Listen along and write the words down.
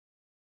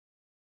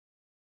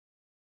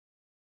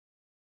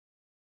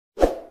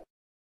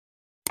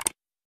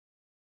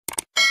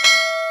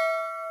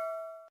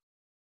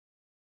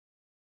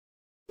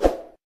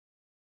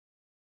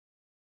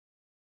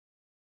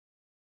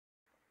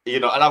you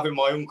know, and having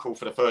my uncle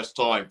for the first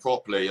time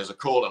properly as a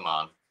corner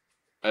man,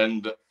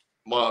 and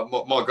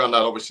my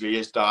granddad, obviously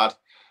his dad,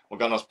 my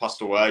granddad's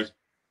passed away.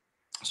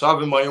 So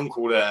having my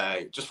uncle there,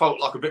 it just felt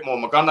like a bit more.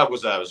 My granddad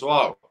was there as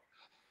well.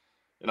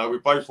 You know, we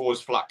both wore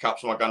flat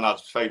caps, my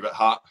granddad's favourite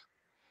hat.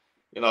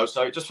 You know,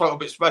 so it just felt a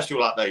bit special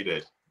that they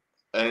did.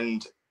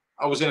 And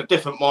I was in a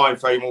different mind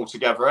frame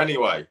altogether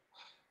anyway.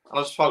 And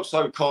I just felt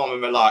so calm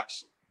and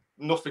relaxed.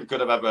 Nothing could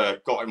have ever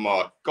got in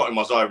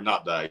my zone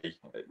that day.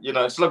 You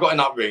know, until I got in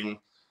that ring,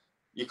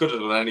 you could have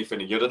done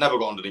anything and you'd have never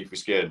got underneath your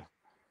skin.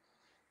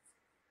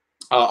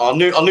 I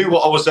knew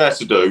what I was there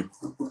to do.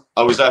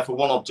 I was there for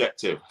one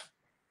objective.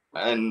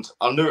 And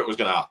I knew it was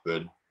going to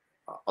happen.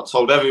 I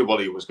told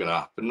everybody it was going to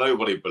happen.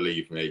 Nobody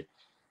believed me.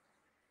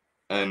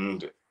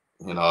 And,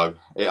 you know,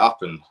 it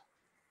happened.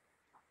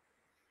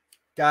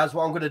 Guys,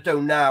 what I'm going to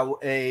do now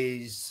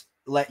is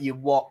let you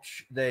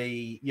watch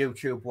the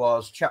YouTube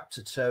Wars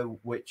Chapter 2,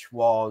 which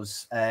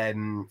was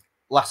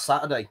last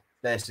Saturday,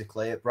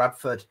 basically, at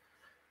Bradford.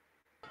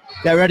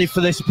 Get ready for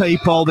this,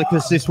 people,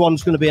 because this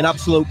one's going to be an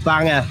absolute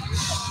banger.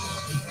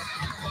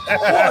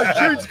 What a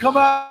tune to come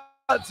out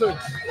to.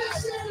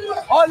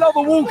 I love a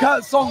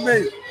walkout song,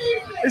 mate.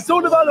 It's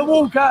all about the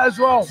walkout as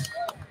well.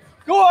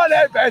 Go on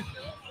there, Ben.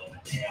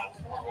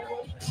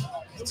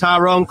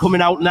 Tyrone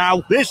coming out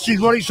now. This is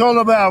what it's all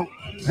about.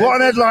 What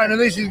an headliner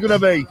this is going to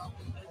be.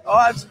 Oh,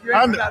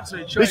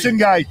 absolutely. Listen,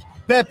 guys,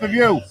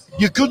 pay-per-view.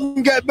 You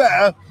couldn't get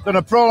better than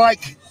a pro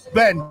like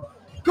Ben.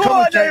 Go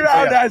on there,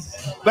 Rounders.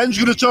 Ben's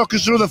going to talk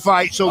us through the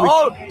fight. So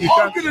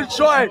I'm going to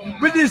try.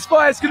 With this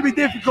fight, it's going to be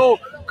difficult.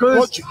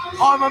 Because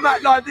I'm a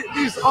man like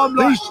this, I'm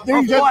like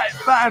a fight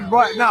fan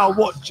right now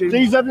watching.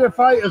 These heavier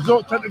fighters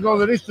don't tend to go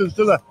the distance,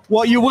 do they?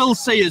 What you will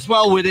see as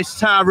well with this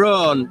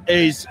Tyrone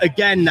is,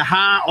 again, the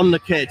heart on the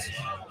kid.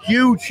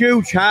 Huge,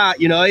 huge heart.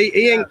 You know,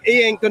 he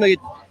ain't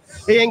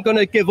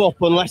gonna give up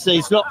unless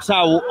he's knocked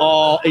out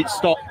or it's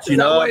stopped. You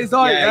know, what it's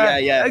like?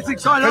 Yeah. It's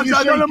exciting.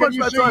 I don't know much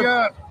about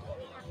time.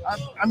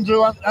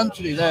 Andrew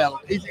Anthony there,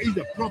 he's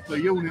a proper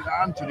unit,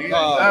 Anthony.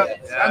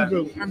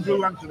 Andrew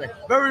Anthony.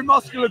 Very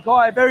muscular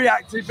guy, very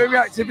active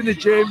in the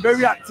gym,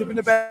 very active in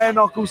the bare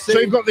knuckle scene.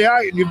 So you've got the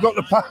height and you've got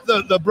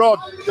the broad.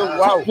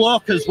 Wow. Top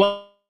block as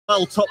well,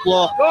 top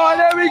block. Oh,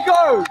 there we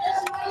go.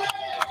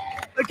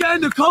 Again,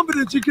 the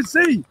confidence you can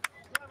see.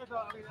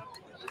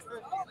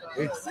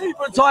 You can see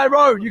from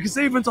Tyrone,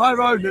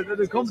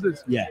 the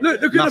confidence. Yeah.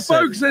 Look at the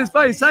focus in his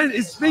face, saying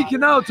he's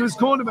speaking out to his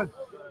cornerman.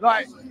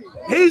 Like,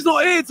 he's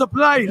not here to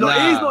play. Like,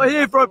 he's not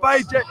here for a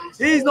paycheck.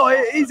 He's not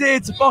here. He's here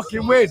to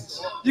fucking win.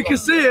 You can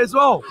see it as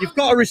well. You've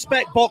got to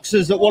respect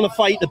boxers that want to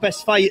fight the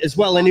best fight as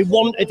well, and he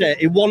wanted it.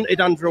 He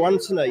wanted Andrew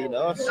Anthony, you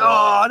know. So.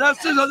 Oh, that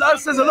says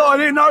a lot. I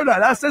didn't know that.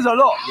 That says a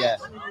lot. Yeah.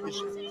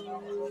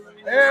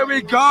 Here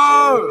we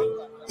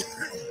go.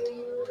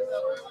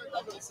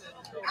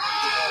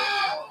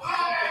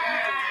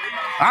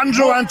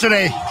 Andrew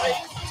Anthony.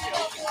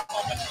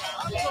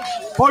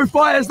 Both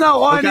fighters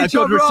now eyeing each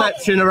other up. Good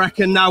reception, I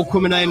reckon, now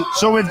coming in.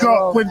 So we've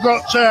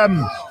got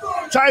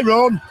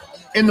Tyrone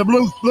in the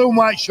blue and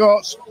white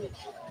shorts.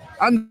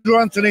 Andrew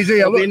Anthony's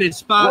here. Look. In his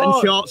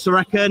Spartan shorts, I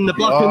reckon. The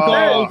black and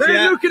gold.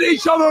 They look at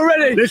each other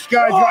already. This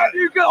guy's right.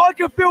 I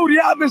can feel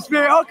the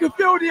atmosphere. I can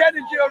feel the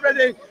energy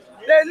already.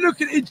 They're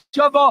looking at each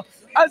other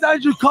as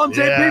Andrew comes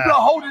in. People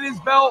are holding his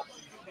belt.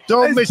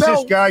 Don't miss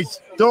this,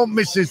 guys. Don't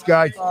miss this,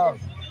 guys.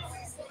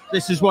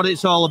 This is what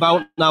it's all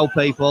about now,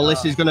 people.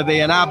 This is going to be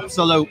an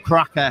absolute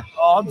cracker.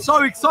 Oh, I'm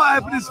so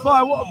excited for this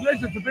fight. What a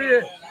pleasure to be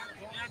here.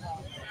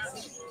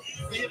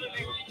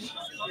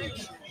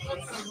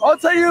 I'll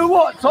tell you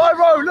what,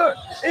 Tyrone, look,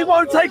 he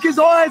won't take his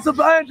eyes off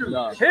Andrew.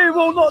 No. He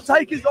will not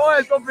take his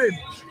eyes off him.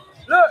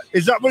 Look.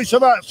 Is that what it's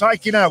about,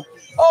 psyching out?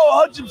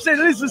 Oh, 100%.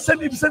 This is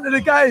 70% of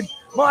the game.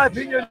 My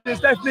opinion is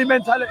definitely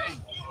mentality.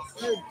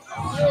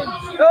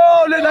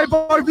 Oh, look, they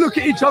both look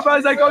at each other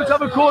as they go to the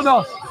other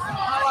corner.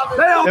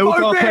 They are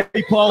both here.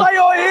 They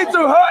are here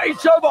to hurt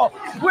each other.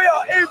 We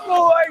are in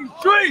for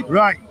a treat.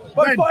 Right.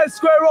 Both fighters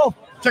square off.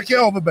 Take it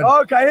over, Ben.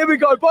 Okay, here we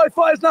go. Both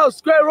fighters now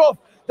square off.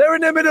 They're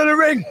in the middle of the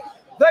ring.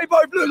 They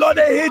both look like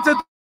they're here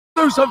to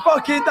do some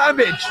fucking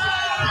damage.